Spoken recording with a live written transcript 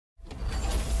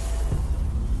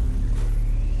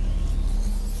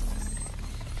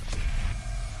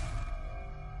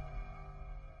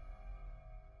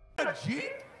a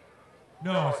Jeep?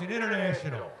 No, it's an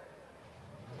International.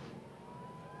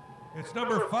 It's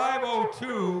number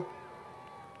 502.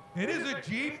 It is a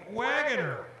Jeep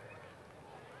Wagoner.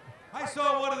 I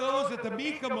saw one of those at the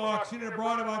Mecum auction and it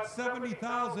brought about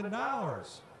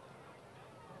 $70,000.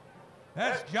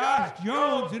 That's Josh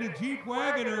Jones in a Jeep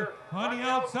Wagoner. On the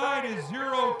outside is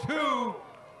 02.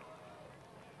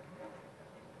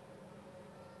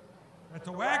 That's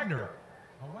a Wagner.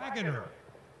 A Wagoner.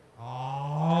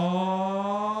 Oh,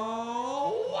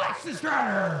 watch the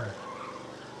starter.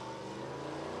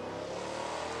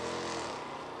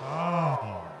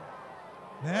 Oh,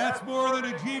 that's more than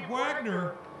a Jeep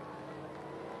Wagner.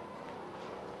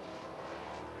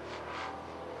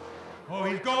 Oh,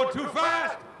 he's going too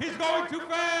fast. He's going too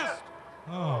fast.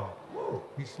 Oh, woo.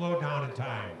 He slowed down in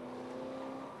time.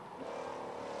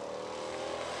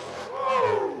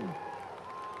 Woo.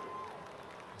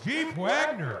 Jeep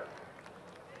Wagner.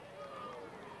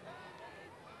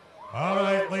 All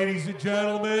right, ladies and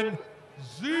gentlemen,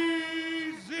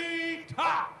 ZZ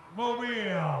Top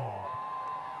Mobile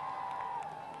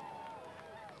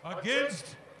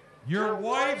against your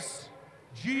wife's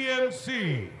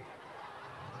GMC.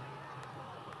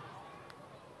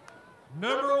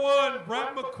 Number 1,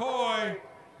 Brett McCoy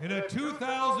in a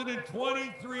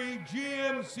 2023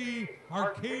 GMC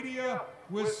Arcadia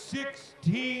with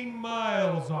 16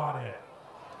 miles on it.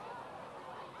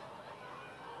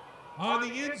 On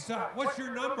the inside, what's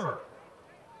your number?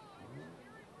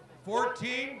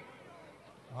 14?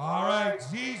 All right,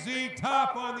 ZZ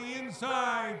Top on the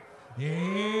inside. Yeah.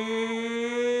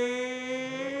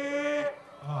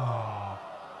 Oh.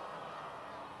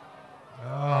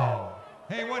 Oh.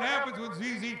 Hey, what happens when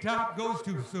ZZ Top goes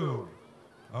too soon?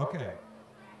 Okay.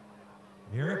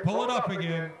 Here, pull it up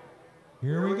again.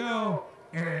 Here we go.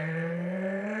 And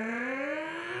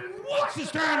watch the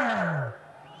starter.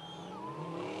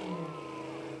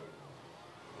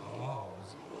 Oh,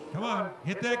 come on,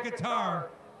 hit that guitar.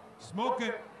 Smoke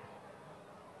it.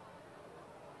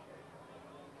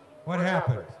 What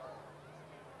happened?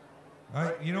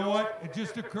 You know what? It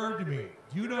just occurred to me.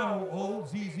 Do you know how old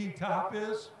ZZ Top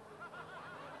is?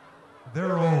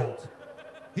 They're old.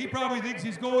 He probably thinks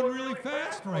he's going really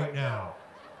fast right now.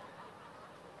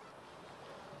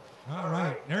 All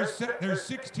right, there's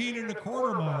 16 and a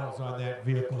quarter miles on that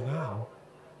vehicle now.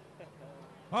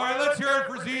 All right, let's hear it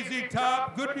for ZZ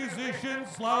Top. Good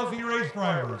musicians, lousy race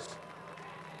drivers.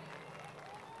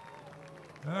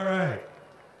 All right.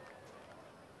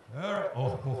 All right.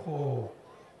 Oh.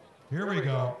 Here we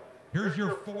go. Here's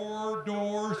your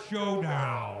four-door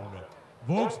showdown.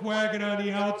 Volkswagen on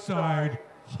the outside,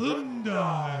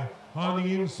 Hyundai on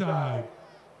the inside.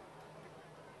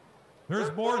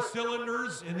 There's more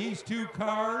cylinders in these two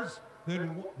cars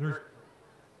than there's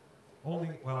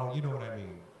only, well, you know what I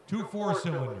mean. 2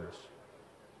 4-cylinders.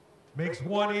 Makes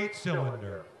 1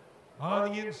 8-cylinder.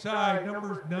 On the inside,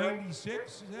 number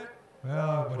 96, is that?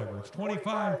 Well, whatever, it's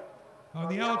 25. On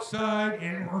the outside,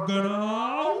 and we're gonna,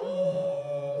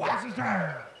 watch the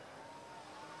tire.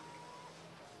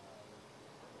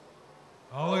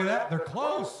 Oh, look at that. They're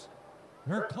close.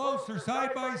 They're close. They're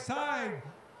side by side.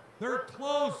 They're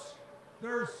close.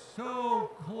 They're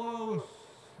so close.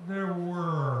 There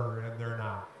were, and they're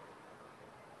not.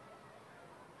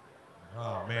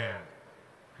 Oh, man.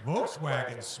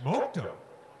 Volkswagen smoked them.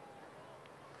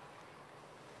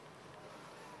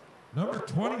 Number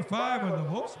 25 on the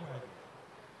Volkswagen.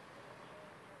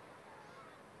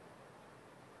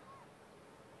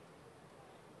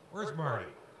 Where's Marty?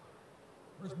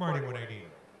 Where's Marty when I need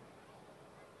him?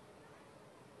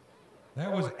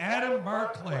 That was Adam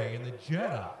Barclay in the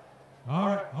Jetta. All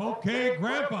right, okay,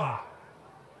 Grandpa.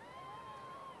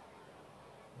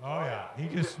 Oh yeah, he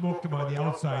just smoked him on the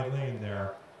outside lane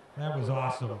there. That was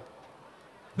awesome.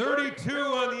 32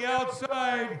 on the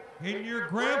outside in your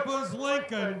grandpa's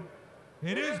Lincoln.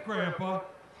 It is Grandpa.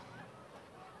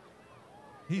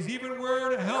 He's even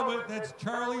wearing a helmet. That's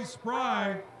Charlie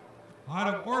Spry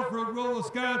out of Orfordville,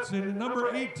 Wisconsin. And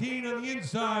number 18 on the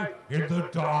inside in the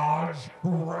Dodge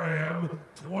Ram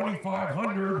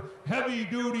 2500 heavy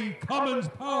duty Cummins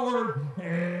powered.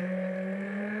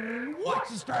 And watch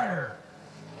the starter.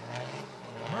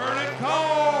 Burning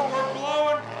cold. We're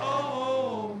blowing.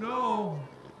 Oh no.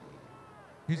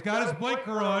 He's got his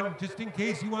blinker on just in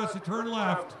case he wants to turn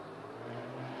left.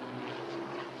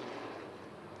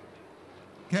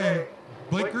 Okay,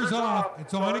 blinker's off.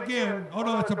 It's on again. Oh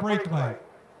no, it's a brake light.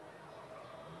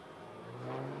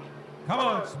 Come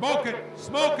on, smoke it,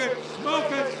 smoke it,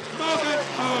 smoke it, smoke it.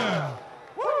 Oh yeah.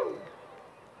 Woo!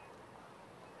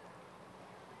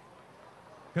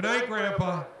 Good night,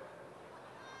 Grandpa.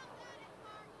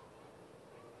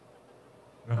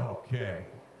 Oh, Okay.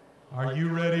 Are you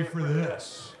ready for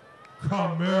this?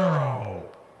 Camaro.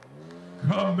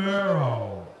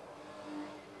 Camaro.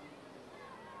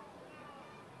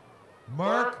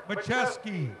 Mark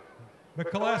Michalski.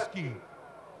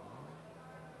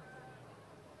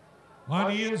 On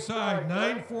the inside,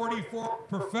 944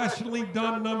 professionally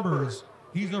done numbers.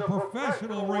 He's a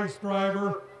professional race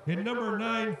driver in number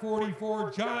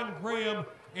 944, John Graham,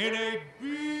 in a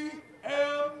BMW.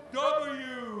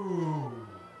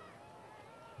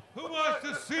 Who wants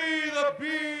to see the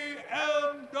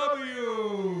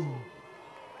BMW?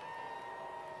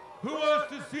 Who wants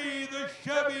to see the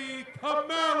Chevy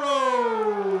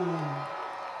Camaro?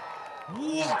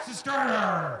 What's the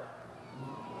starter?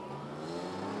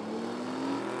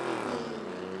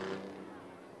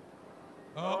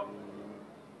 Oh,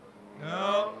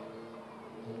 no.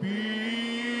 BMW.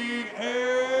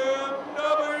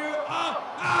 Oh,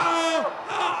 oh,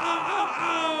 oh, oh, oh,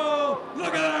 oh.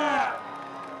 Look at that.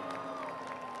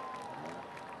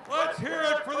 Let's hear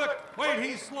it for the, wait,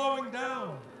 he's slowing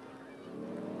down.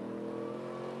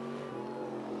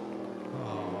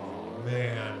 Oh,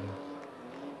 man.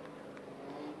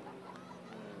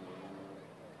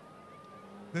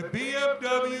 The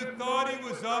BMW thought he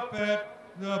was up at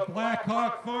the Black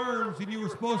Hawk Farms and you were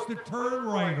supposed to turn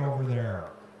right over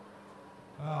there.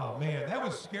 Oh man, that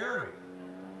was scary.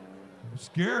 It was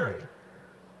scary.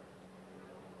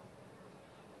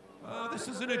 This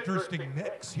is an interesting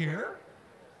mix here.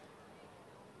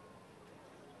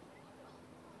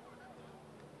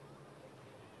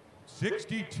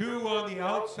 '62 on the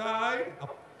outside.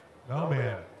 Oh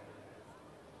man.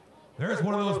 There's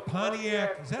one of those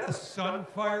Pontiac, is that a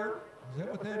Sunfire? Is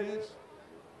that what that is?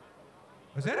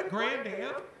 Is that a Grand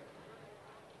Am?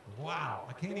 Wow,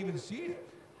 I can't even see it.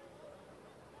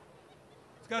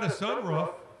 It's got a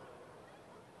sunroof.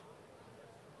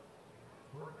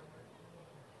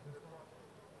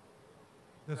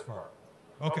 This far.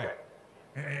 Okay.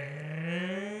 And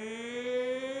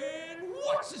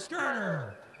what's the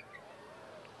starter?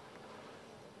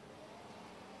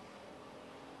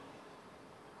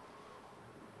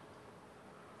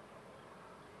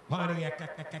 Pontiac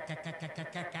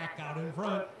out in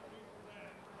front.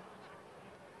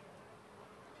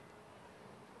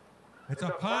 It's a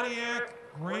Pontiac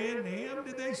Grand Am,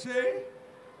 did they say?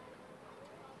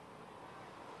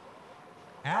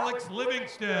 Alex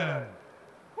Livingston.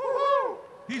 Woohoo!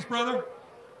 Peace, brother.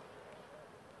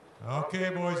 Okay,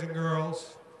 boys and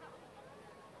girls.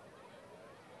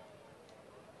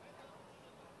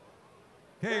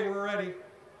 Okay, we're ready.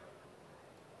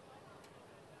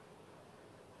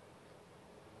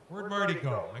 Where'd Marty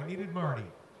go? I needed Marty.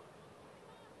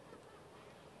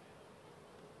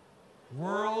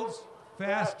 World's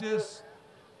fastest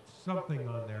something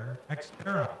on there.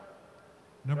 Xterra.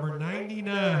 Number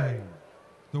 99.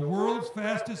 The world's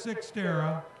fastest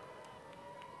Xterra.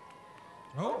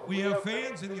 Oh, we have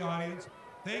fans in the audience.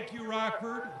 Thank you,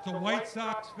 Rockford. It's a White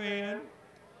Sox fan.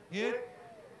 It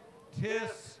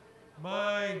tis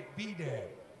my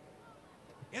B-day.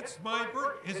 It's my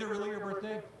birthday. Is it really your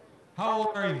birthday? How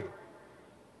old are you?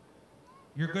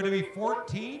 You're going to be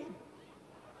 14?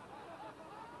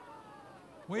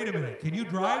 Wait a minute. Can you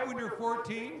drive when you're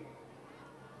 14?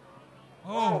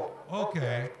 Oh,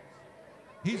 okay.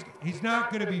 He's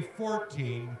not going to be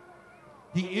 14.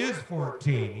 He is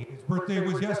 14. His birthday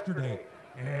was yesterday.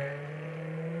 And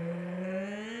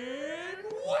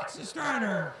what's the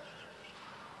starter?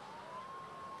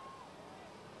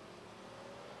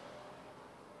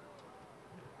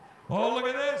 Oh, look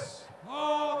at this.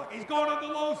 Oh, he's going on the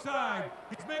low side.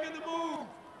 He's making the move.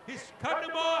 He's cutting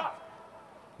him off.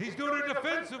 He's doing a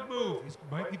defensive move. He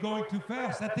might be going too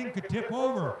fast. That thing could tip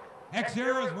over.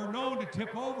 Xterras were known to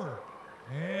tip over.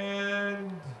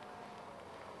 And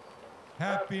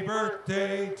happy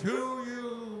birthday to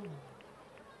you.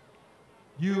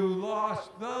 You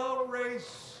lost the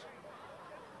race.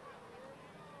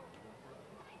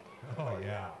 Oh,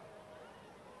 yeah.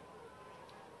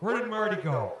 Where did Marty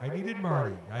go? I needed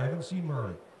Marty. I haven't seen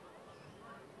Marty.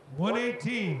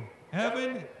 118,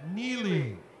 Evan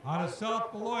Neely out of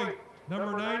South Beloit.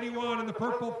 Number 91 in the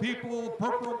purple people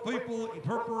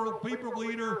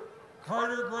leader,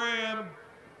 Carter Graham.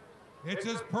 It's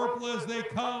as purple as they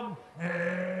come.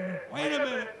 And wait a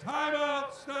minute, time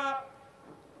out, stop.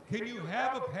 Can you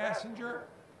have a passenger?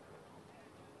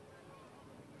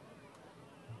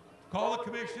 Call the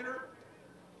commissioner.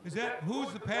 Is that,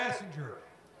 who's the passenger?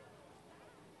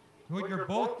 What, you're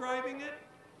both driving it?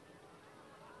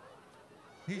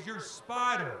 He's your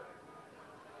spotter.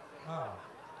 Oh.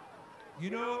 You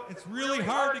know, it's really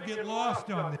hard to get lost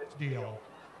on this deal.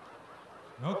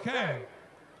 Okay.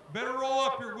 Better roll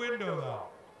up your window, though.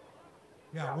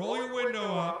 Yeah, roll your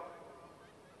window up.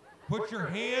 Put your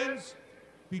hands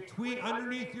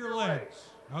underneath your legs.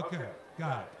 Okay,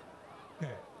 got it.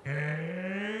 Okay.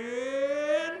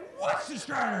 And what's the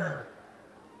starter?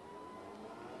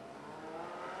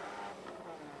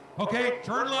 Okay,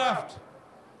 turn left.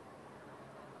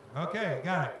 Okay,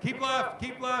 got it. Keep left,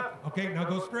 keep left. Okay, now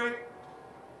go straight.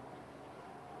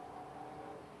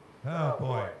 Oh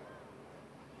boy.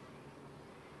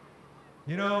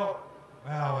 You know,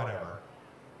 well, whatever.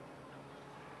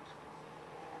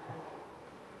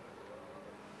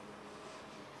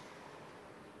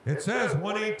 It says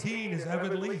 118 is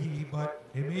Evan Leahy, but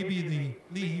it may be the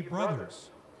Leahy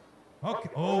brothers. Okay,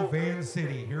 oh, Van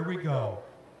City, here we go.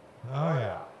 Oh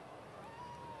yeah.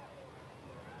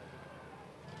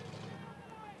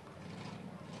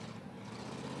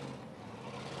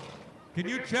 Can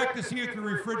you check to see if the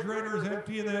refrigerator is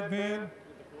empty in that van?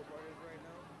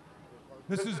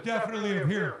 This is definitely of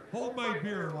here. Hold my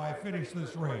beer while I finish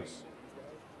this race.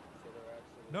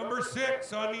 Number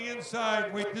 6 on the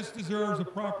inside. Wait, this deserves a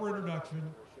proper introduction.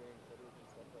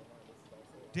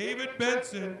 David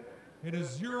Benson in a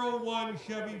 01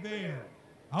 Chevy van.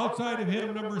 Outside of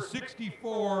him, number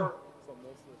 64,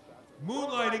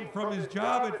 moonlighting from his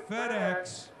job at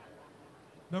FedEx.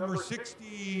 Number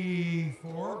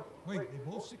 64. Wait, they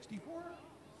both 64?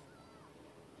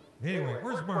 Anyway,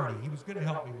 where's Marty? He was going to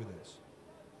help me with this.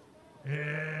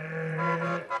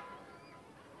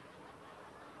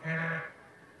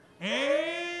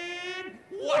 And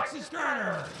what's the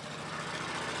starter?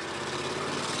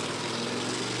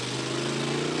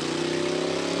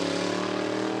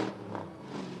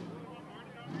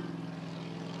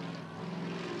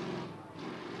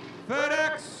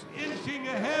 FedEx inching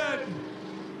ahead.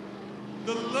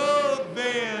 The Love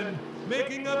Van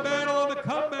making a battle on the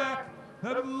comeback.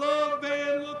 The Love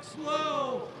Van looks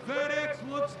low. FedEx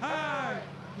looks high.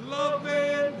 Love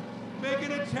Van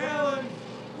making a challenge.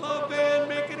 Love Van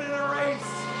making it a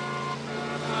race.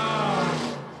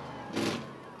 Oh.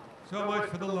 So much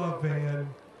for the Love Van.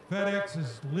 FedEx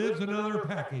lives another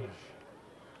package.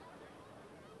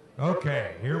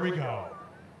 Okay, here we go.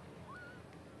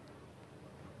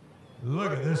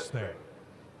 Look at this thing.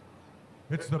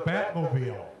 It's the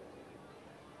Batmobile.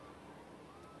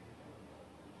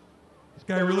 This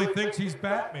guy really thinks he's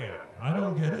Batman. I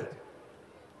don't get it.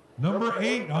 Number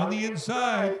 8 on the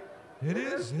inside. It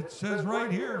is. It says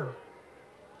right here.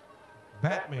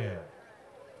 Batman.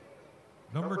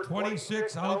 Number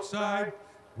 26 outside.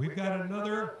 We've got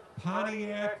another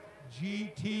Pontiac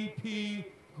GTP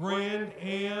Grand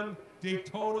Am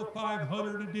Daytona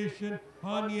 500 edition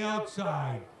on the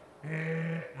outside.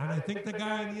 And I think the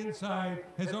guy on the inside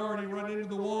has already run into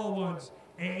the wall once.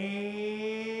 And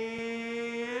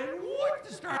what's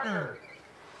the starter?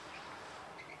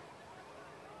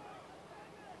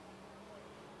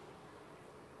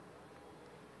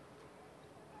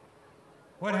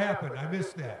 What happened? I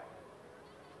missed that.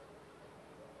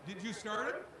 Did you start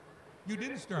it? You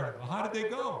didn't start it. Well, how did they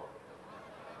go?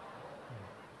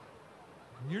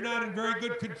 You're not in very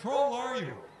good control, are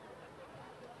you?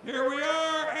 Here we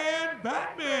are, and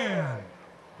Batman.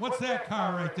 What's that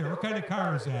car right there? What kind of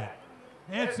car is that?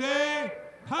 It's a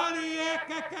Pontiac.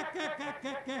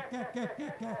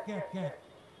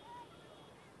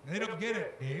 They don't get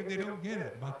it, Dave. They don't get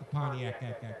it about the Pontiac.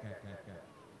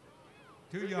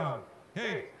 Too young.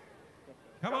 Hey,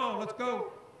 come on, let's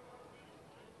go.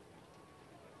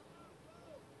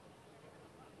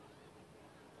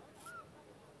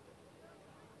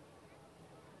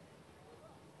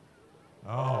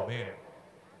 Oh, man.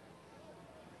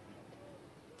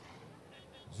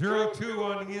 02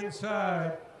 on the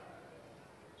inside.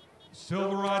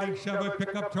 Silverado Chevy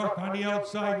pickup truck on the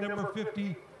outside, number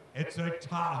 50. It's a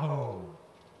Tahoe.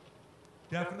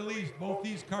 Definitely, both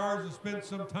these cars have spent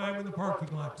some time in the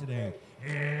parking lot today.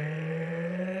 And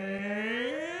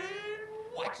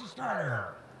what's the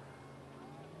starter?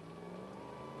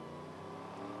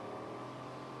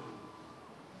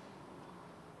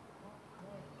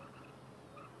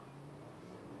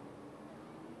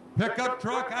 Pickup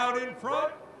truck out in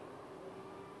front.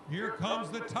 Here comes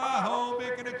the Tahoe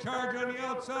making a charge on the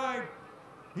outside.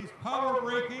 He's power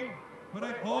braking, but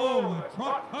the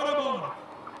truck cut him off.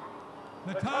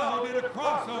 The Tahoe did a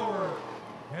crossover,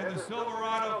 and the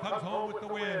Silverado comes home with the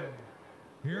win.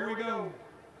 Here we go.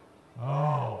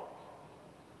 Oh.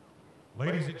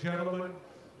 Ladies and gentlemen,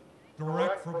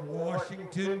 direct from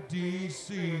Washington,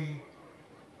 D.C.,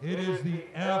 it is the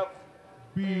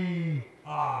FBI.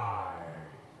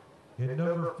 In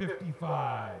number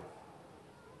 55,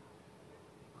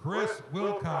 Chris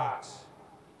Wilcox.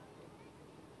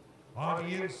 On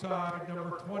the inside,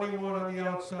 number 21 on the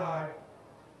outside.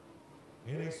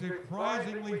 in a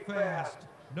surprisingly fast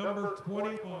number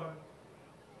 21.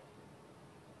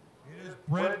 It is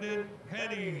Brendan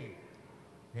Penny.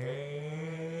 And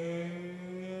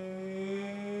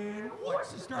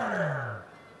what's the starter?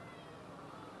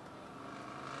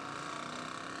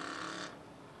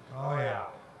 Oh yeah.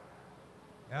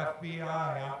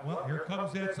 FBI. Well, here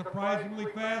comes that surprisingly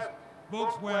fast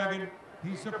Volkswagen.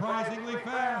 He's surprisingly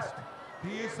fast.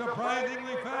 He is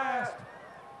surprisingly fast.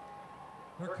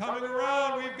 They're coming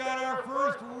around. We've got our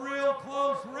first real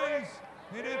close race.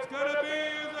 And it's gonna be,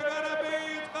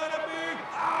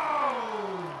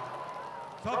 oh!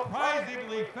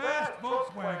 Surprisingly fast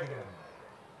Volkswagen.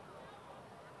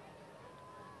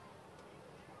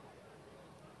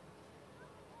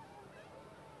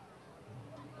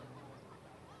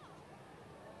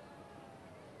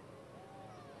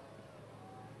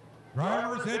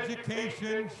 Driver's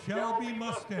education, Shelby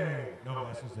Mustang. No,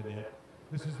 this isn't it.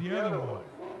 This is the other one.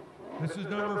 This is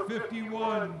number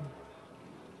 51.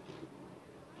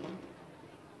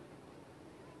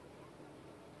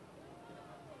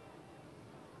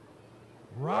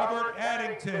 Robert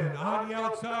Addington on the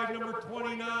outside, number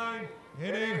 29,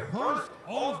 in a Hearst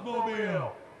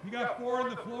Oldsmobile. You got 4 on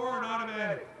the floor and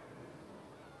automatic.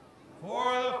 4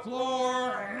 on the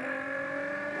floor,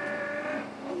 and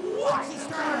what's the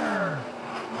starter?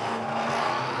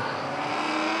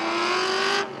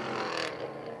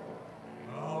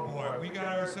 Oh boy, we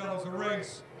got ourselves a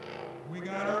race. We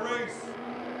got a race.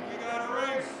 We got a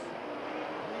race.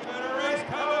 We got a race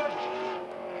coming.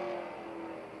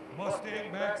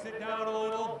 Mustang backs it down a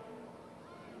little.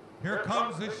 Here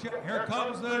comes the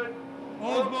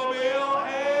Oldsmobile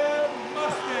and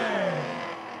Mustang.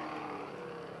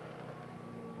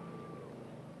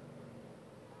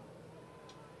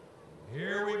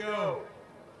 Here we go.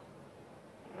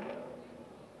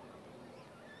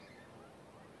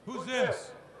 Who's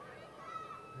this?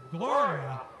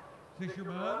 Gloria. Is this your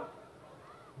mom?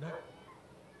 Not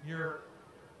your,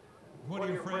 one of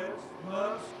your friends'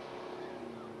 moms?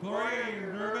 Gloria, are you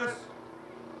nervous?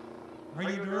 Are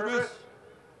you nervous?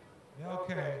 Yeah,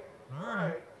 okay. All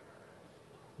right.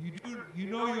 You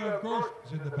know you have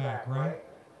groceries in the back, right?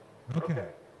 Okay.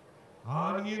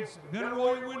 On the inside. Better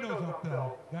roll your windows up,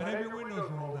 though. Gotta have your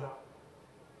windows rolled up.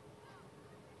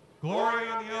 Gloria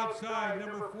on the outside,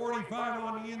 number 45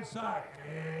 on the inside.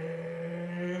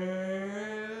 And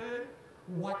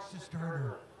watch the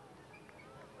starter.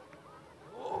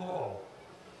 Oh.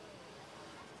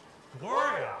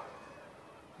 Gloria!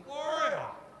 Gloria!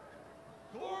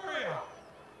 Gloria!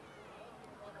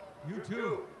 You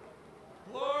too.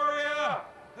 Gloria!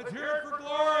 Let's hear it for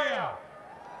Gloria!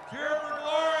 Cheer it for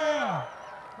Gloria!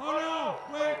 Oh no!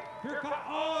 Wait! Here comes.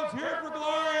 Oh, let's hear it for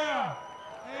Gloria!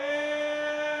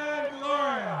 And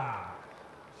Gloria!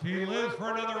 She lives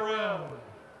for another round.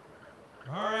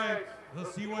 All right,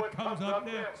 let's see what comes up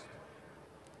next.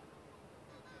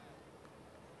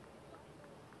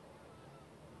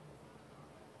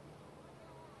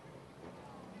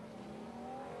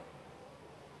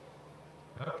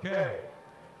 Okay.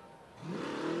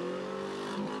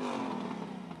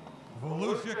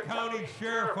 Volusia County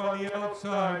Sheriff on the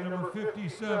outside, number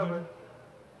 57.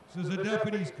 This is a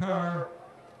deputy's car.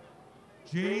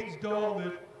 James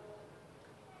Dolman.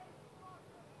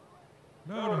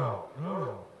 No.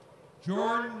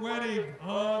 Jordan Wenning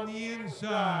on the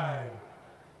inside.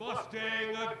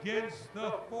 Mustang against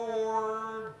the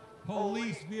Ford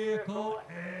police vehicle.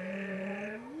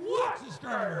 And what's the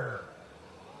starter?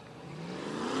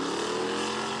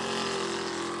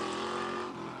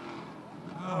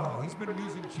 Oh, he's been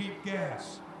using cheap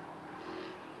gas.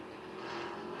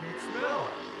 Can't smell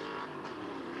it.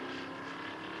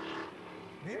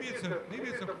 Maybe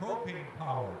it's a propane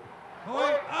powered. Oh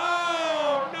wait!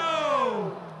 Oh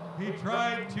no! He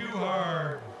tried too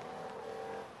hard.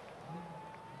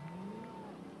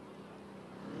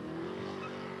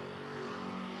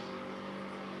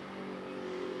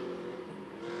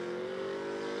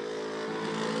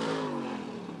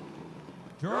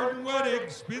 Jordan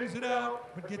Wenning spins it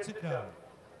out, but gets it done.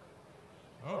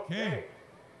 Okay.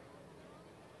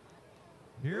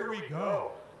 Here we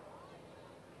go.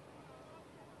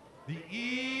 The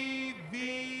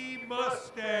EV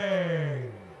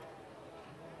Mustang.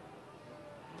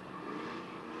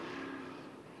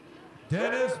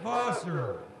 Dennis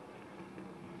Vosser.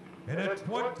 And a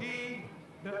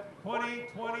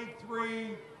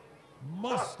 2023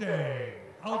 Mustang.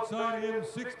 Outside him,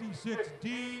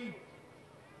 66D.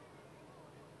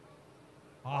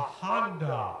 A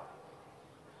Honda.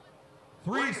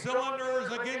 3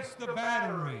 cylinders against the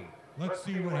battery. Let's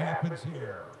see what happens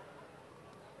here.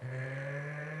 And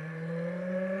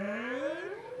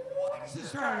what's the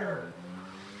starter?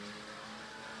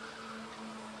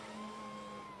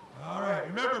 All right,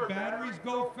 remember, batteries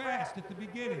go fast at the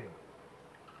beginning.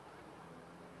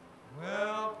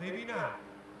 Well, maybe not.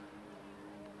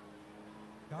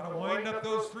 Got to wind up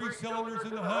those 3 cylinders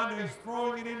in the Honda. He's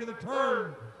throwing it into the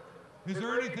turn. Is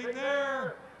there anything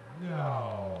there?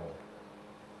 No.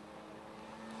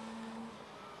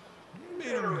 He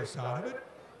made a race out of it.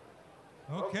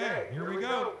 Okay, here we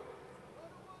go.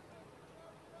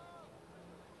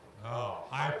 Oh,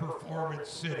 High Performance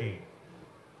City.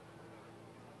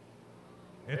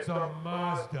 It's a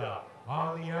Mazda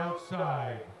on the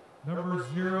outside, number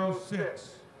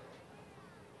 06.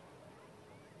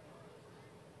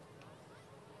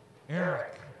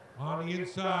 Eric on the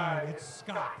inside, it's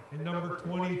Scott in number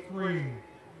 23.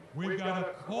 We've got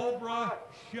a Cobra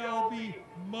Shelby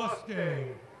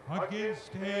Mustang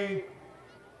against a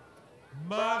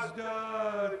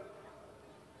Mazda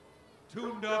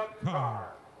tuned up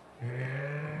car. And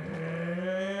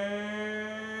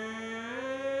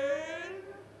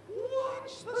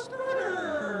watch the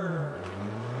starter.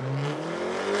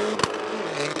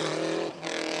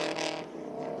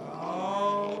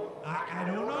 Oh, I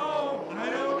don't know. I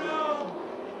don't know.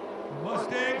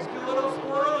 Mustang's a little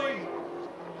squirrely.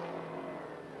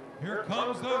 Here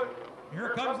comes the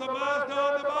Mazda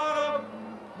on the bottom.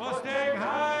 Mustang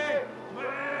high.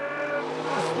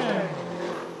 Mustang.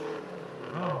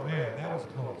 Oh man, that was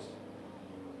close.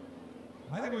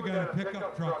 I think we got a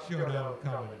pickup truck showdown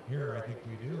coming here. I think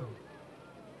we do.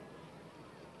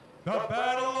 The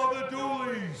Battle of the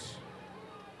Dualies.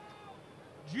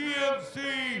 GMC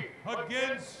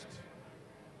against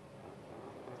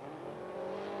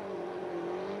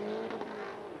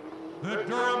the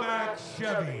Duramax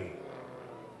Chevy.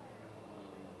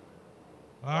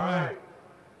 All right.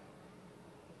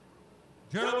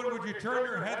 Gentlemen, would you turn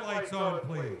your headlights on,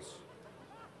 please?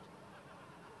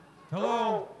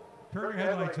 Hello? Turn your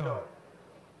headlights on.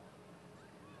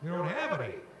 You don't have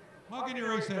any. How can you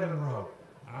race that in the road?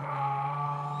 Oh,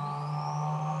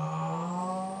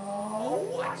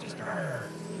 watch the starter.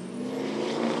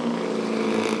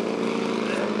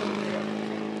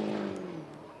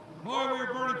 Boy, we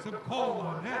were burning some coal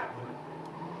on that one.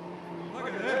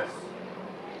 Look at this.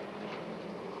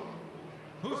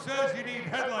 Who says you need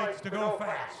headlights to go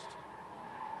fast?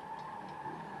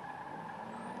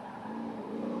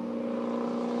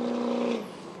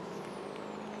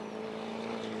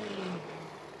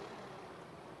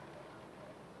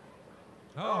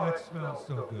 Oh, it smells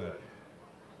so good.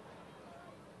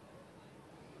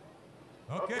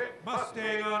 Okay,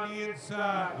 Mustang on the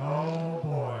inside. Oh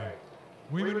boy.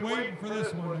 We've been waiting for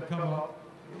this one to come up.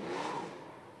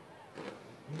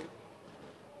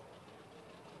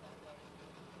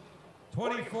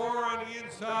 '24 on the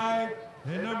inside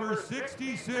and number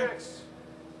 66.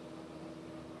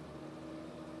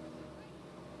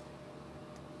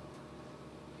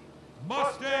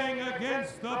 Mustang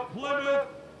against the Plymouth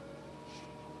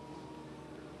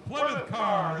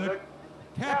car, the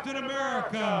Captain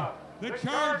America, the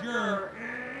Charger,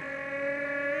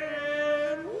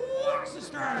 and watch the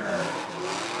starter.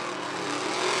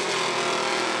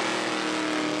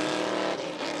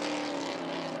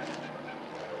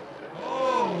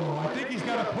 Oh, I think he's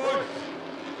got a push.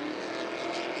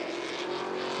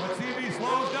 Let's see if he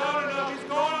slows down enough. He's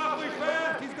going awfully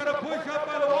fast. He's going to push up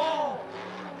by the wall,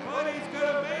 but he's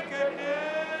going to make it in.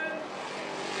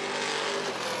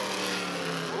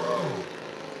 Whoa.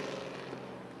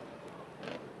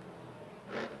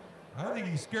 I think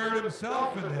he scared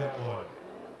himself in that one.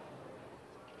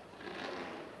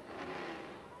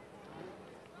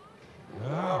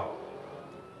 Wow.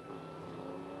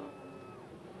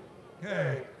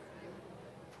 Okay.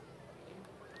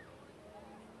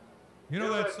 You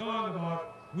know that song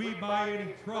about we buy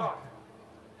any truck?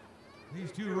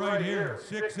 These two right here,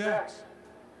 6X.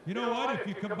 You know what? If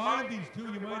you combine these two,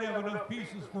 you might have enough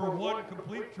pieces for one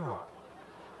complete truck.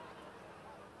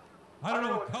 I don't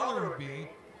know what color it would be.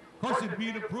 Of course, it'd be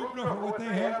an improvement over what they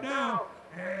have now.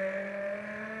 And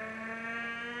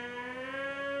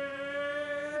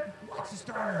watch the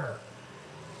starter.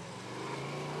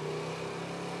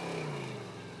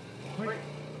 Wait.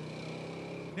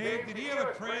 Dave, did he have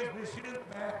a transmission in the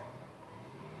back?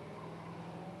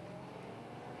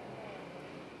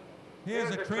 He has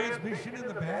a transmission in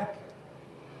the back?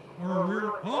 Or a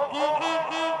rear?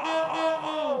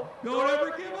 Oh! Don't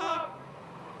ever give up.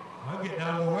 I'm getting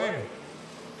out of the way.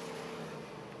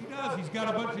 He does. He's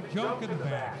got a bunch of junk in the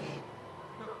back.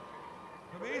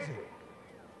 Amazing.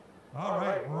 All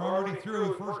right, we're already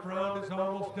through. First round is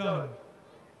almost done.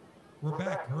 We're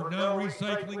back. We're now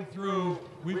recycling through.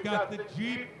 We've got the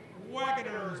Jeep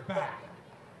Wagoners back.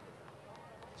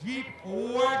 Jeep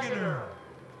Wagoner.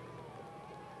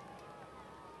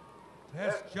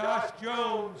 That's Josh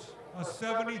Jones, a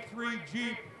 73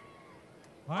 Jeep.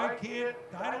 I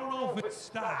don't know if it's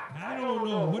stock. I don't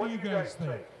know. What do you guys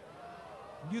think?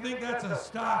 Do you think that's a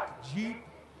stock Jeep?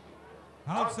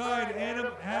 Outside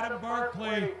Adam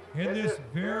Barclay in this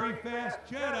very fast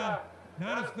Jetta.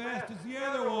 Not as fast as the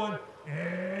other one.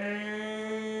 And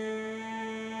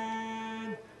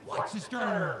watch the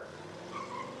starter.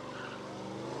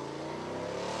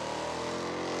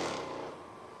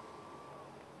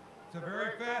 It's a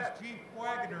very fast Jeep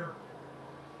Wagoner.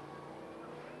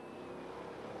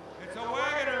 It's a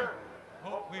Wagoner.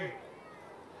 Oh, wait.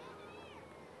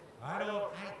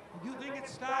 You think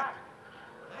it's stock?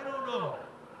 I don't know.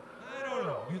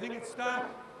 You think it's stock?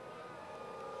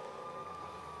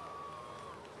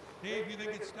 Dave, you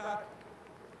think it's stock?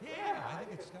 Yeah, I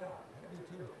think it's stock. I do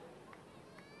too.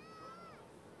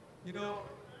 You know,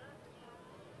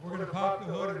 we're going to pop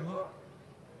the hood and look.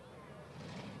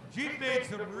 Jeep made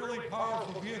some really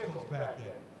powerful vehicles back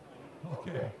then.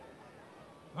 Okay.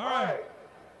 All right.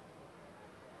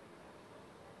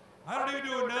 I don't need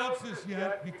to announce this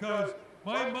yet because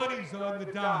my money's on the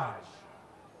Dodge.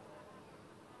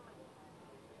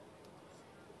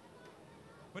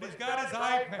 But he's got his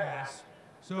I-Pass,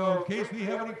 so in case we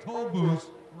have any toll booths,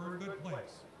 we're in a good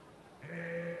place.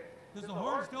 Does the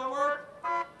horn still work?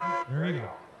 There you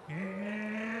go.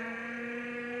 And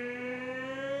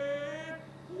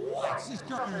watch the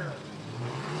starter.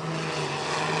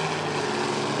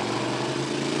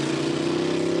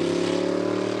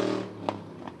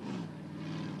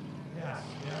 Yes,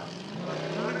 yeah.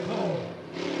 Not cold.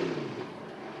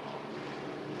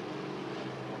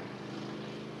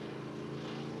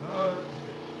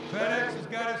 FedEx has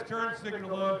got his turn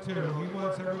signal on too. He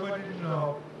wants everybody to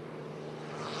know.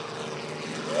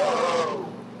 Whoa!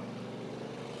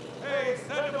 Hey,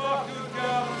 send him off to his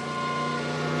job.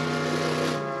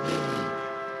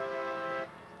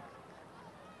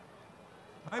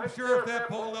 I'm sure if that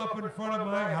pulled up in front of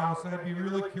my house, I'd be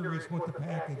really curious what the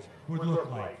package would look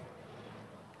like.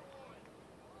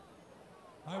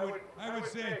 I would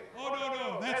say, oh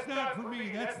no, that's not for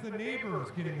me. That's the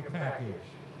neighbors getting a package.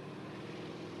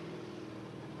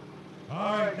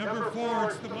 All right, number 4,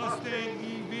 it's the Mustang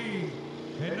EV.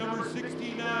 And number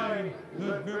 69,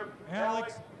 the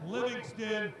Alex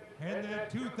Livingston, and the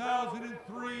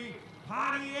 2003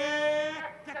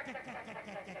 Pontiac.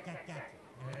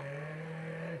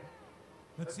 And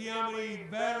let's see how many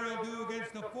battery will do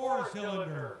against the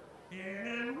 4-cylinder.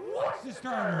 And watch the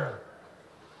starter.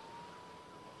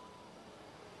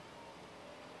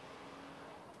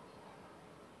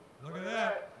 Look at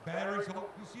that. Batteries. You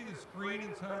see the screen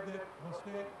inside that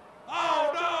Mustang?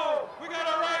 Oh no! We got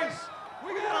a race!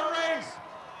 We got a race!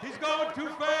 He's going too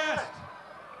fast!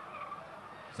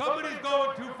 Somebody's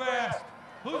going too fast!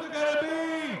 Who's it gonna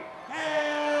be?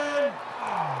 And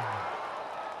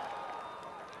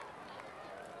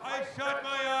I shut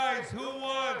my eyes. Who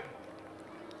won?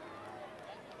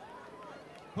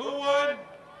 Who won?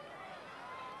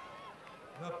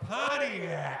 The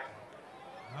Pontiac.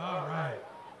 All right.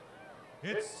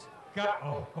 It's got,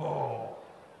 All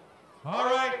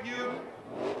right, you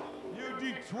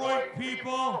Detroit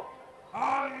people.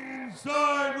 On the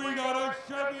inside, we got a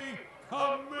Chevy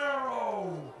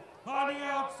Camaro. On the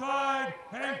outside,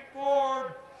 a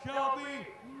Ford Shelby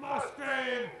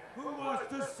Mustang. Who wants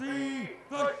to see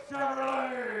the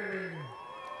Chevrolet?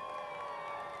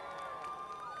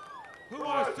 Who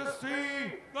wants to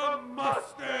see the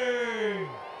Mustang?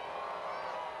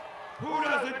 Who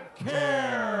doesn't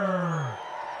care?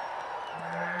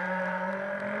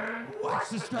 And watch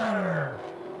the starter.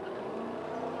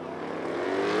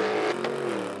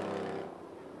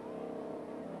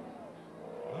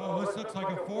 Oh, this looks like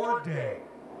a Ford day.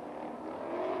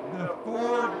 The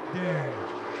Ford day.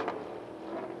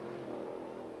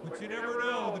 But you never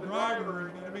know, the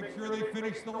driver, you gotta make sure they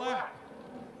finish the lap.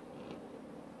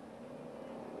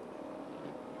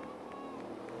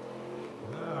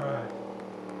 All right.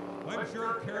 I'm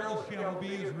sure Carol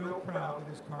Shelby is real proud that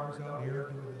his car's out here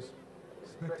doing this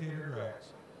Spectator drags.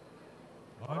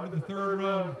 On to the third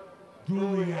round,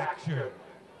 dually action.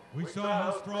 We saw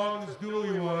how strong this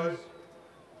dually was.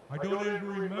 I don't even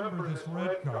remember this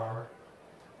red car.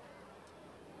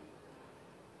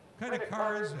 What kind of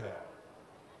car is that?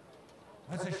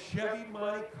 That's a Chevy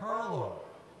Monte Carlo.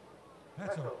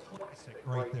 That's a classic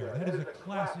right there. That is a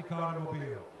classic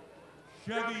automobile.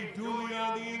 Chevy dually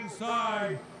on the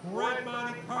inside, red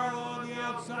Monte Carlo on the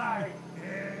outside,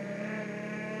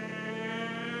 and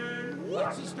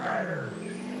watch the starter.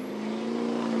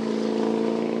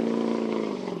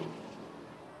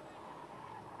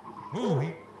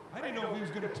 Ooh, I didn't know if he was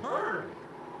going to turn.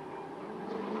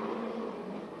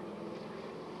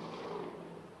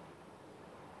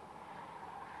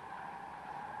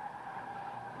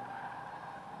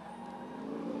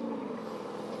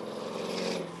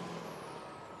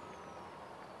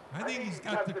 think he's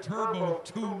got the turbo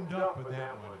tuned up with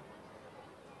that one.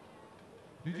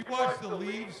 Did you watch the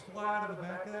leaves fly out of the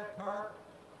back of that car?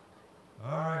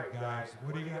 All right, guys,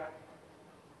 what do you got?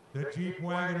 The Jeep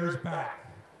Wagoner's back.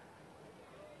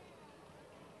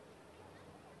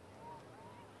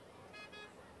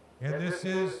 And this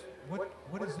is, what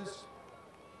is this?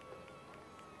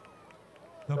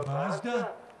 The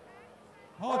Mazda?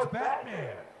 Oh, it's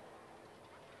Batman.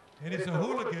 And it's a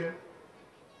hooligan.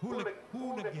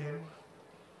 Hooligan.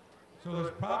 So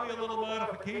there's probably a little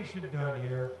modification done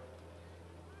here.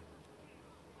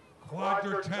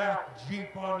 Quadra-tack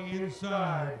Jeep on the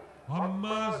inside. A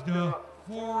Mazda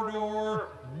 4-door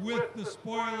with the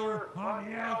spoiler on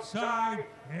the outside.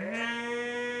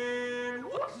 And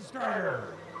what's the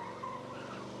starter?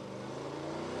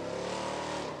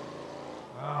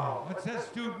 Oh, it says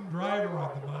student driver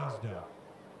on the Mazda.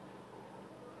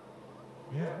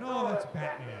 Yeah, no, that's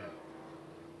Batman.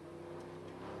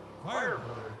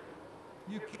 Firebird?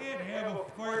 You can't have a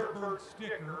Firebird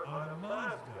sticker on a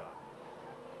Mazda.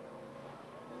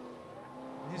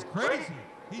 He's crazy.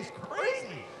 He's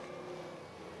crazy.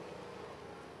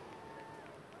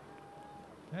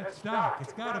 That's stock.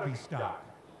 It's got to be stock.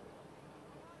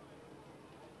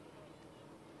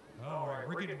 All right,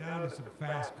 we're getting down to some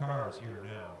fast cars here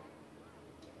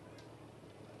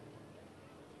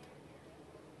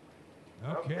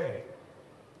now. Okay.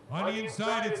 On the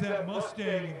inside, it's that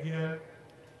Mustang again.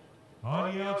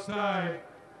 On the outside,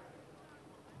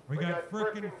 we got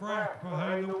frickin' Frack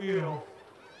behind the wheel.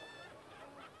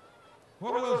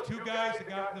 What were those two guys that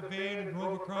got in the van and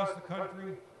drove across the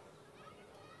country?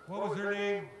 What was their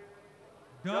name?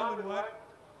 Dumb and what?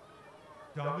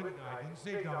 Dumb and, I didn't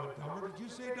say Dumb and Dumber. Did you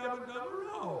say Dumb and Dumber?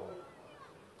 No.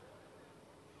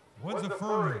 One's a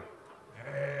furry.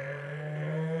 And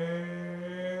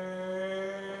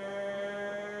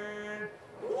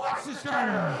what's the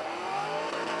starter?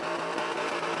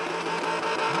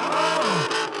 Oh!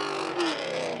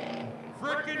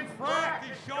 Frickin' Frack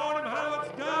is showing him how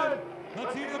it's done.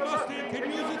 Let's see if the Mustang can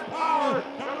use its power to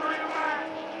bring it back.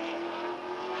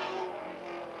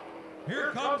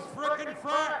 Here comes frickin'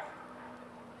 Frack.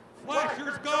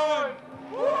 Flasher's going.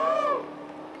 Woo!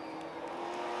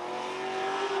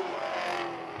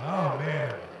 Oh,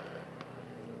 man.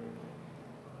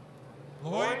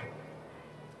 Lloyd?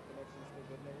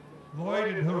 Lloyd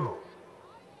and who?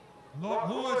 Who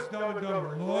was Dumb and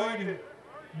Dumber? Lloyd and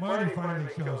Marty finally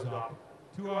shows up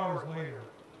 2 hours later.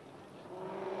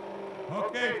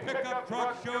 Okay, pickup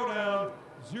truck showdown.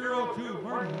 0-2.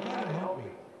 Marty, you gotta help me.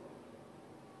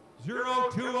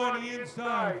 0-2 on the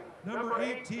inside. Number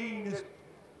 18 is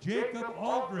Jacob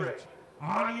Aldrich.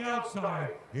 On the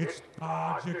outside, it's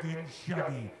Dodge against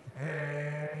Chevy. And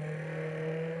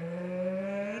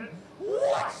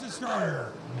what's the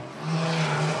starter?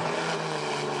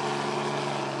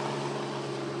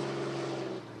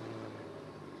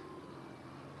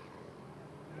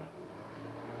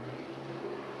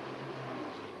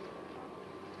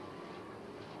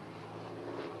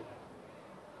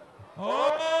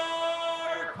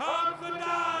 Oh, here comes the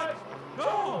Dodge.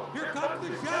 No, here comes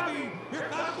the Chevy. Here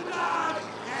comes the Dodge.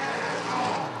 And,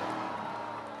 oh.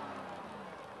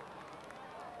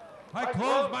 I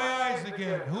closed my eyes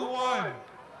again. Who won?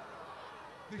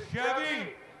 The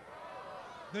Chevy?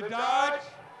 The Dodge?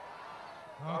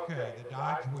 Okay, the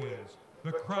Dodge wins.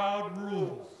 The crowd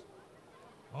rules.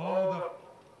 Oh,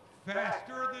 the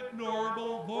faster than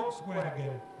normal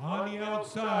Volkswagen on the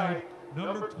outside.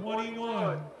 Number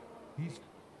 21.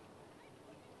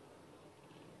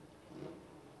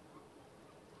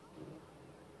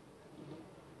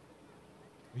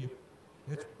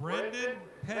 It's Brendan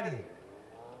Petty.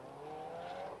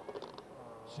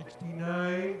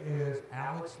 69 is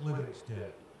Alex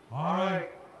Livingston. All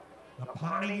right, the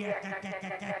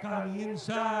Pontiac on the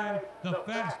inside, the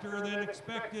faster than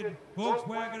expected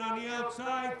Volkswagen on the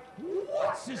outside.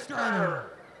 What's the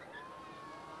starter?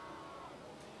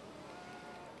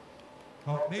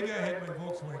 Oh, maybe I had my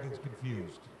Volkswagens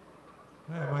confused.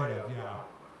 I might have, yeah.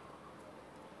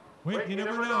 Wait, you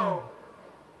never know.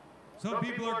 Some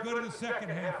people are good in the second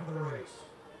half of the race.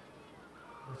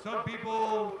 And some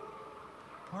people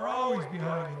are always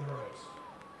behind in the race.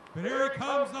 But here it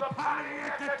comes, the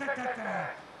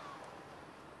Pontiac.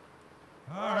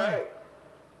 All right.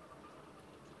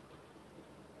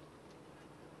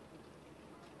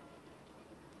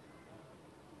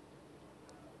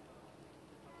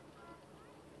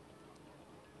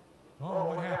 Oh,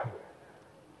 what happened?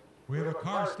 We have a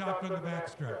car stopped on the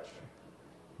backstretch.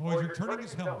 Boys, you're turning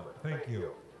his helmet. Thank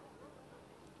you.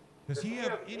 Does he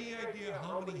have any idea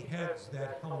how many heads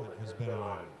that helmet has been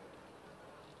on?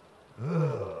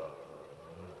 Ugh.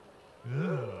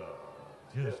 Ugh.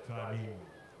 just, I mean,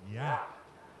 yeah.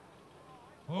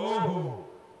 Oh.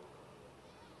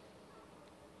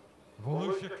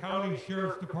 Volusia County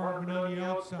Sheriff's Department on the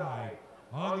outside.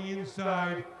 On the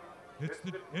inside, it's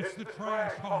the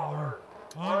trash hauler.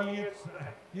 On the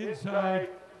inside,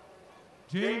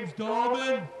 James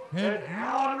Dolman and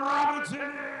Alan Robinson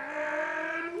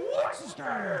and what's the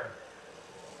starter?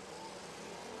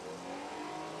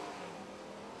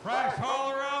 Trash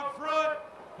hauler out front.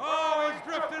 Oh, he's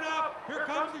drifting up. Here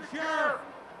comes the sheriff.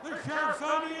 The sheriff's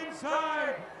on the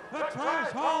inside. The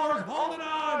trash hauler's holding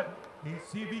on.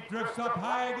 See if he drifts up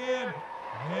high again.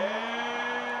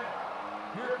 And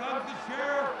here comes the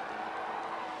sheriff.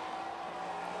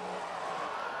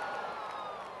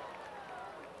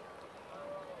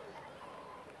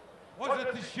 Was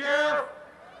it the sheriff?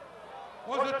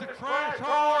 Was it the trash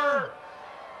hauler?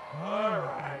 All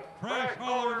right, trash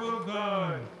hauler moves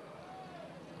on.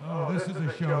 Oh, this is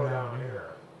a showdown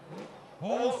here.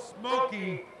 Old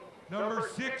Smoky, number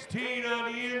 16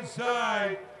 on the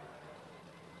inside.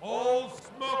 Old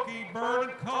Smoky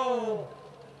burning coal.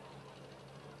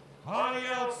 On the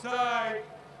outside,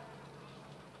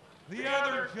 the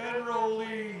other General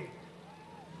Lee,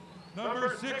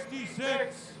 number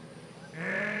 66. And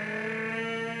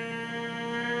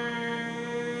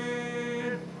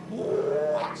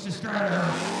watch the starter.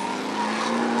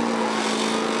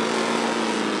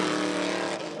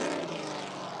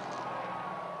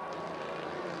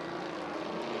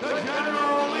 The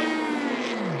General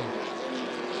Lee.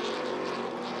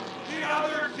 The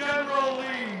other General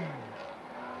Lee.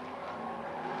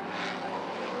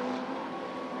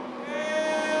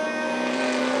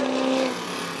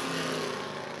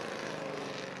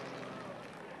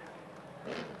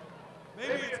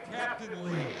 Maybe it's Captain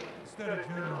Lee instead of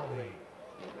General Lee.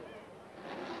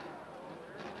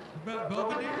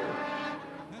 Belvedere.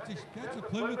 That's a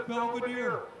Plymouth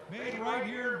Belvedere. Made right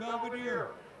here in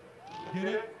Belvedere. Get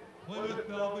it? Plymouth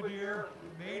Belvedere.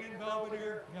 Made in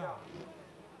Belvedere. Yeah.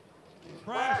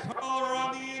 Trash hauler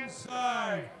on the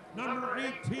inside. Number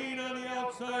 18 on the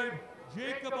outside.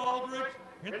 Jacob Aldrich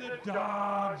in the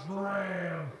Dodge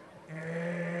Ram. And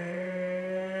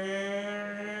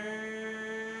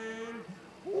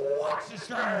watch the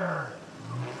starter.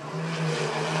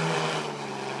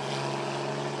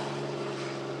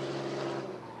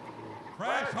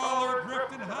 Trash hauler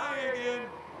drifting high again.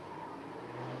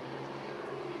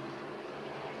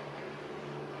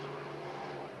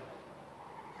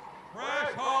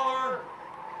 Trash hauler.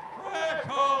 Trash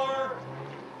hauler.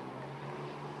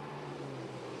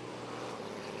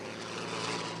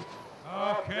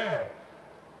 Okay.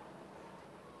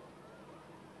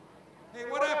 Hey,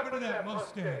 what happened to that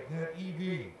Mustang, that EV?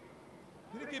 Did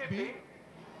it get beat?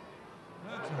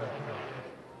 That's right.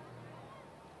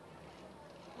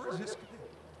 Where's this guy?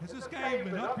 Has this guy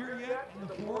even been up here yet in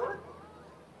the Ford?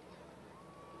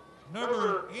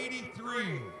 Number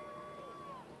 83.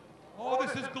 Oh,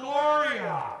 this is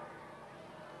Gloria.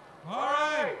 All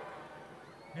right.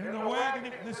 And in the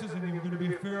wagon, this isn't even going to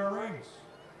be a fair race.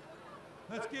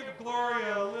 Let's give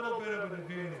Gloria a little bit of an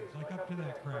advantage, like up to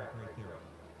that crack right there.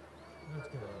 Let's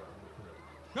go.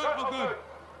 Good, oh good.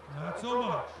 Not so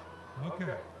much.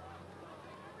 Okay.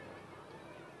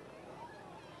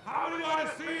 How many want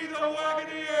to see the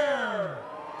Wagoneer?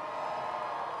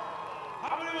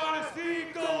 How many want to see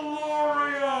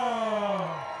Gloria?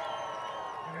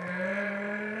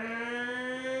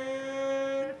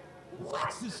 And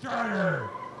what's the starter?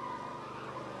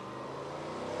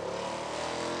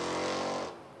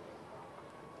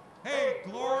 Hey,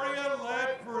 Gloria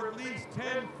led for at least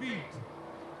 10 feet.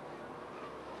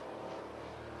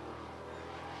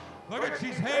 Look at,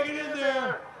 she's hanging in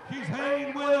there. She's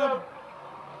hanging with him.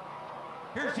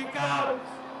 Here she goes.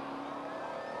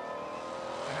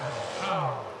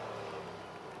 Oh.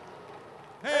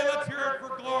 Hey, let's hear it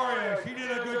for Gloria. She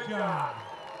did a good job.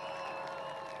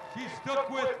 She stuck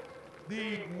with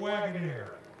the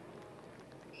Wagoneer.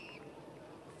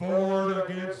 Ford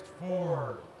against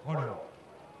Ford. Oh no.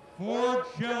 Ford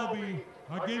Shelby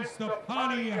against the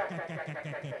Pontiac.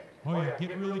 Oh yeah,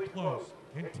 get really close.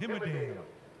 Intimidate him.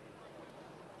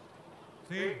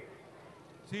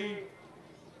 See,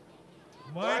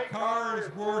 my car is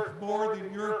worth more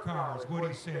than your car, is what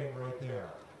he's saying right there.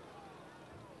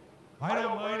 I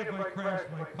don't mind if I crash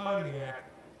my Pontiac.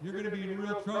 You're going to be in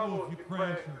real trouble if you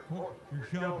crash your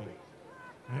Shelby.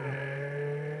 And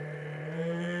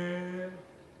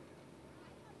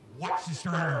watch the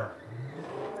starter.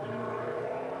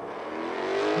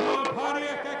 Come on,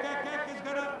 Pontiac is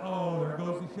going to... Oh, there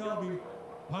goes the Shelby.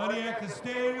 Pontiac is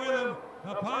staying with him.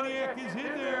 The Pontiac is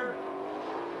in there.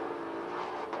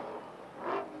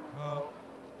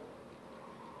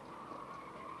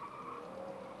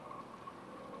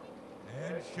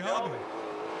 Shelby.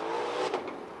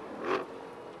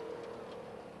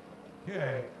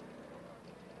 Okay.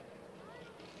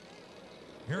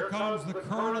 Here comes the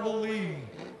Colonel Lee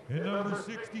in number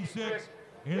 66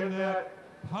 in that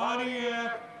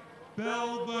Pontiac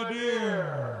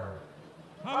Belvedere.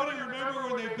 How many remember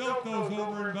when they built those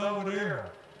over in Belvedere?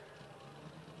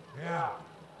 Yeah.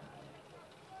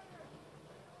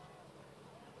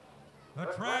 The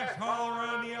trash hauler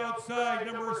on the outside,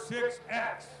 number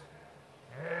 6X.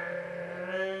 And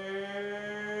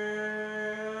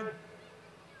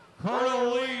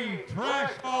Colonel Lee,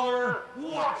 trash hauler,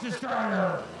 watch the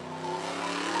starter.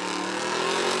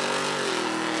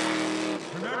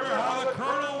 Remember how the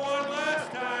Colonel won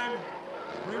last time?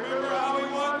 Remember how he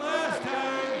won last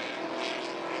time?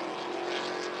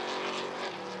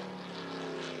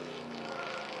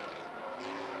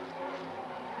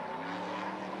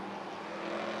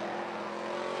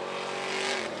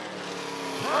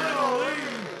 Colonel Lee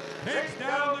takes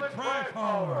down the trash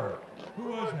hauler. Who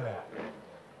was that?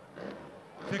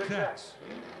 6X.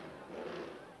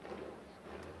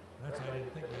 That's I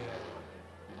didn't think we had.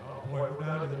 Oh boy, we're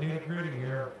down to the nitty-gritty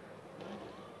here.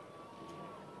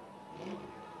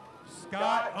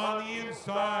 Scott on the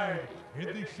inside, in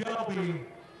the Shelby,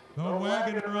 the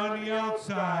Wagoner on the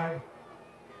outside.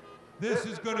 This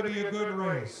is going to be a good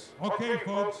race. Okay,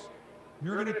 folks,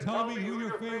 you're going to tell me who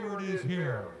your favorite is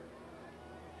here.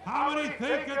 How many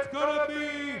think it's going to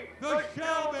be the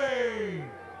Shelby?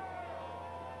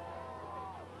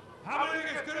 How many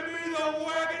think it's going to be the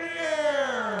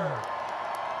Wagoneer?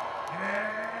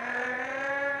 And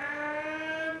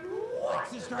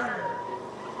what's the starter?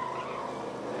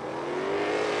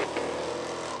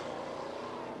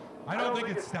 I don't think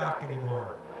it's stock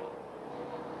anymore.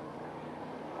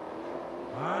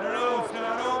 I don't know, it's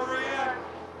not over yet.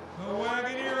 The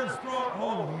Wagoneer is strong.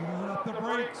 Oh, he got up the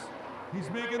brakes. He's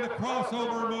making the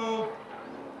crossover move.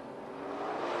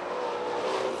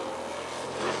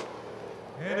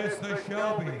 And it's the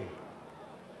Shelby.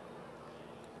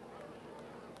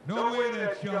 No way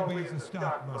that Shelby is a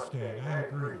stock Mustang, I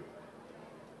agree.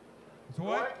 It's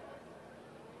what?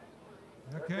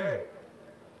 Okay.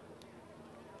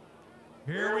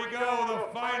 Here we go, the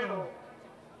final.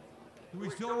 Do we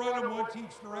still run them once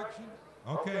each direction?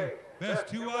 Okay, best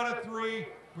 2 out of 3.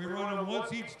 We run them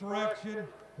once each direction.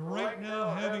 They're right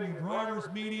now having a driver's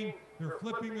meeting. They're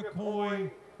flipping a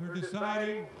coin. They're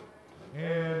deciding.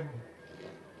 And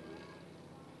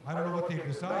I don't know what they've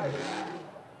decided.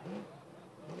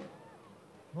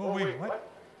 Oh, wait, what?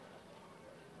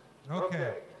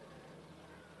 Okay.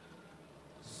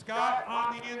 Scott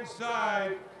on the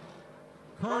inside.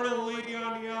 Colonel Lee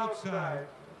on the outside.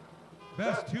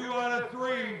 Best 2 out of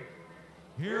 3.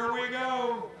 Here we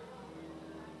go.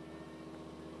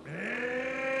 And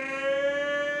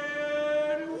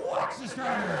watch the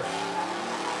starter.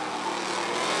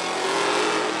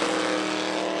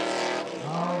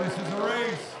 Oh, this is a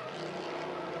race.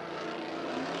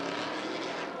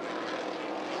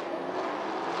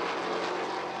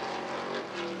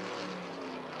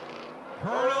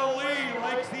 Colonel Lee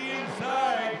likes the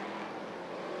inside.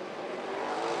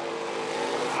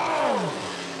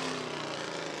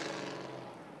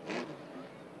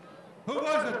 Who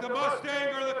was it, the Mustang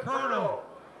or the Colonel?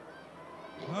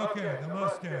 Okay, the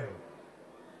Mustang.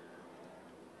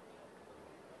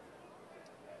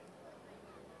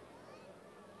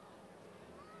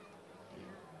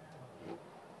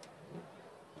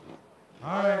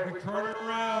 All right, we turn it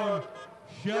around.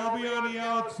 Shelby on the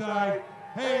outside.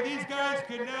 Hey, these guys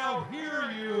can now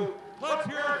hear you. Let's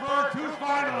hear it for our 2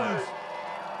 finalists.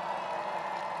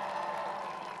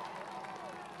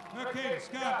 Okay,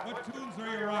 Scott, what tunes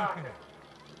are you rocking?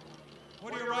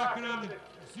 What are you rocking on the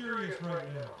Sirius right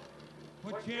now?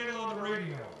 What channel on the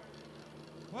radio?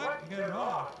 What? You got it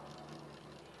off.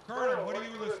 Colonel, what are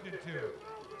you listening to?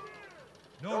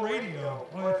 No radio?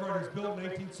 Oh, that's right, it was built in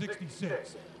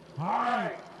 1866. All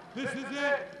right, this is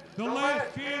it. The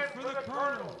last chance for the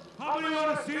Colonel. How many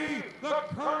want to see the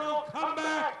Colonel come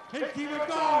back and keep it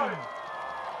going?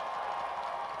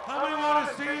 How many want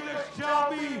to see the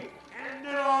Shelby end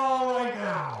it all right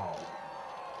now?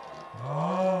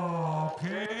 Oh,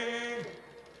 okay.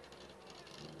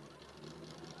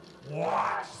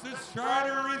 Watch, the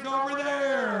starter is over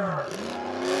there.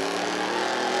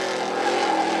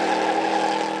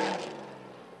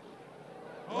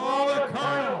 Oh, the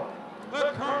Colonel,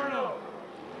 the Colonel.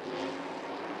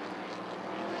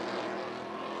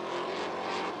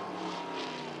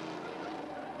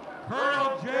 Colonel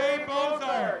J.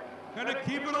 Bozart, gonna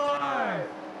keep it alive.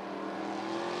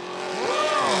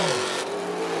 Whoa.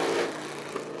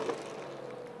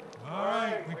 All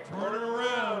right, we turn it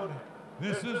around.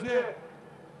 This is it.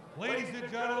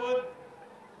 and gentlemen,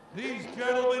 these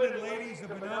gentlemen and ladies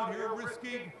have been out here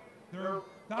risking their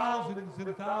thousands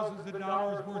and thousands of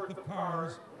dollars worth of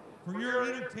cars for your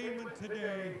entertainment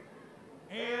today.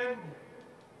 And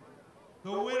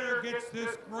the winner gets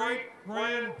this great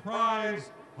grand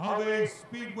prize of a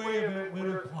Speedway event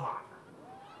winner clock.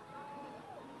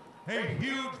 A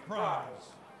huge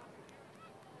prize.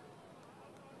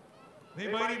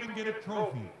 They might even get a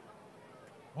trophy.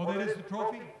 Oh, that is the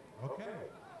trophy? Okay.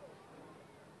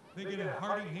 They get a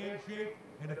hearty handshake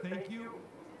and a thank you.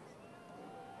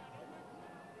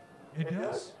 It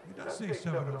does? It does say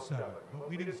 707, but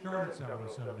we didn't start at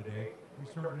 707 today.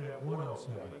 We started at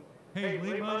 107. Hey,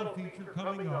 late model feature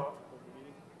coming up.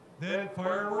 Then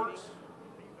fireworks.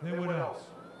 Then what else?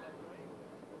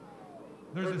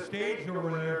 There's a stage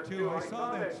over there too. I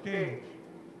saw that stage.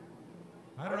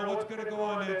 I don't know what's going to go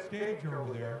on that stage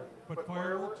over there, but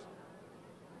fireworks.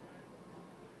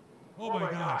 Oh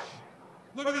my gosh.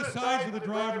 Look at the size of the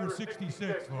driver of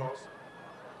 66, folks.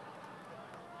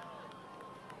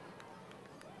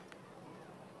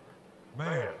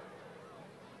 Man.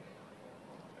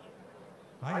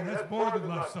 That's more than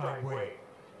left side weight.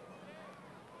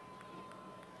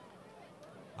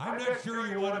 I'm not sure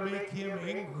you want to make him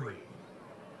angry.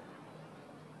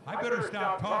 I better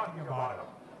stop talking about him.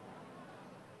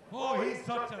 Oh, he's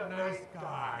such a nice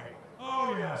guy.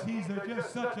 Oh yes, he's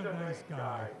just such a nice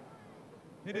guy.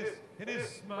 And his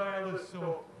smile is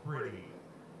so pretty.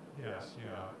 Yes,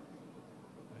 yeah.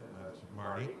 That's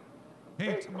Marty.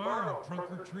 Hey, tomorrow,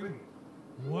 trunk or treat.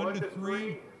 1 to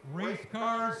 3 race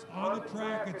cars on the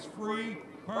track. It's free.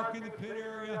 Park in the pit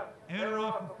area. Enter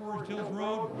off of Forest Hills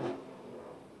Road.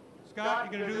 Scott,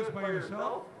 you gonna do this by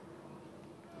yourself?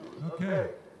 Okay.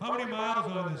 How many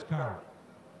miles on this car?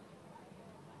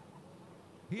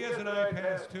 He has an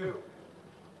I-Pass too.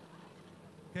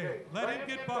 Okay, let him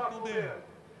get buckled in.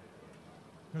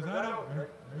 Because I don't,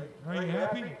 are you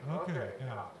happy? Okay,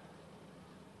 yeah.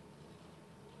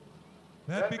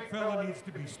 That big fella needs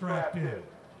to be strapped in.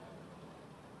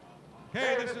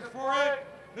 Okay, this is for it.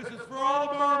 This is for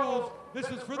all the marbles. This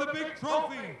is for the big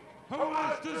trophy. Who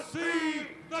wants to see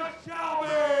the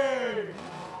Shelby?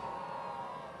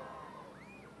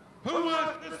 Who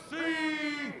wants to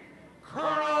see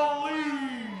Colonel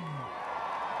Lee?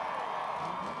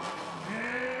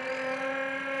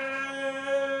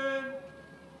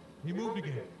 And he moved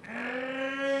again.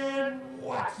 And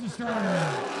watch the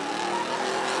starter.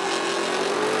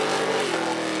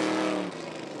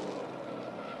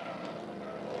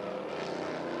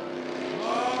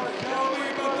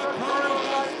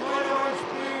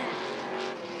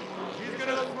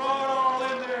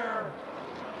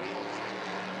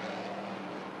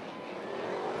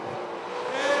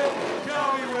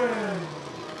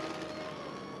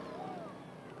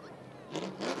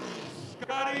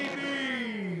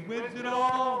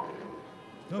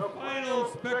 The final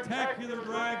spectacular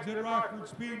drags at Rockford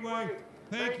Speedway.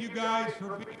 Thank you guys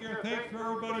for being here. Thanks for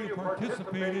everybody who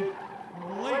participated. A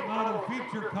late model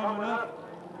feature coming up.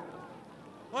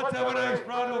 Let's have a nice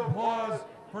round of applause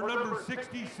for number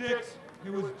 66.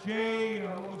 It was Jay,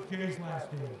 what was Jay's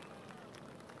last name?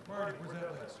 Marty, where's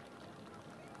that list?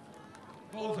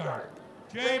 Bozart.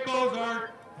 Jay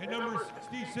Bozart at number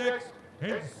 66.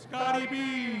 And Scotty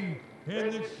B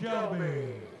in the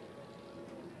Shelby.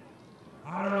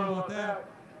 I don't know about that.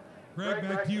 Greg,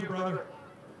 back to you, brother.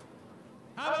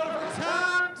 How about it for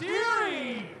Tom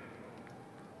Deary?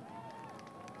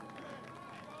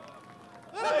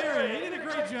 Little Deary, he did a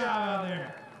great job out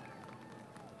there.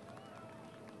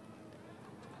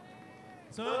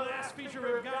 So the last feature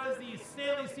we've got is the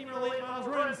Stanley Senior Late Models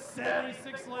running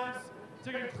 76 laps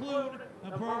to conclude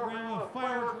a program of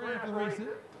fireworks right after the races.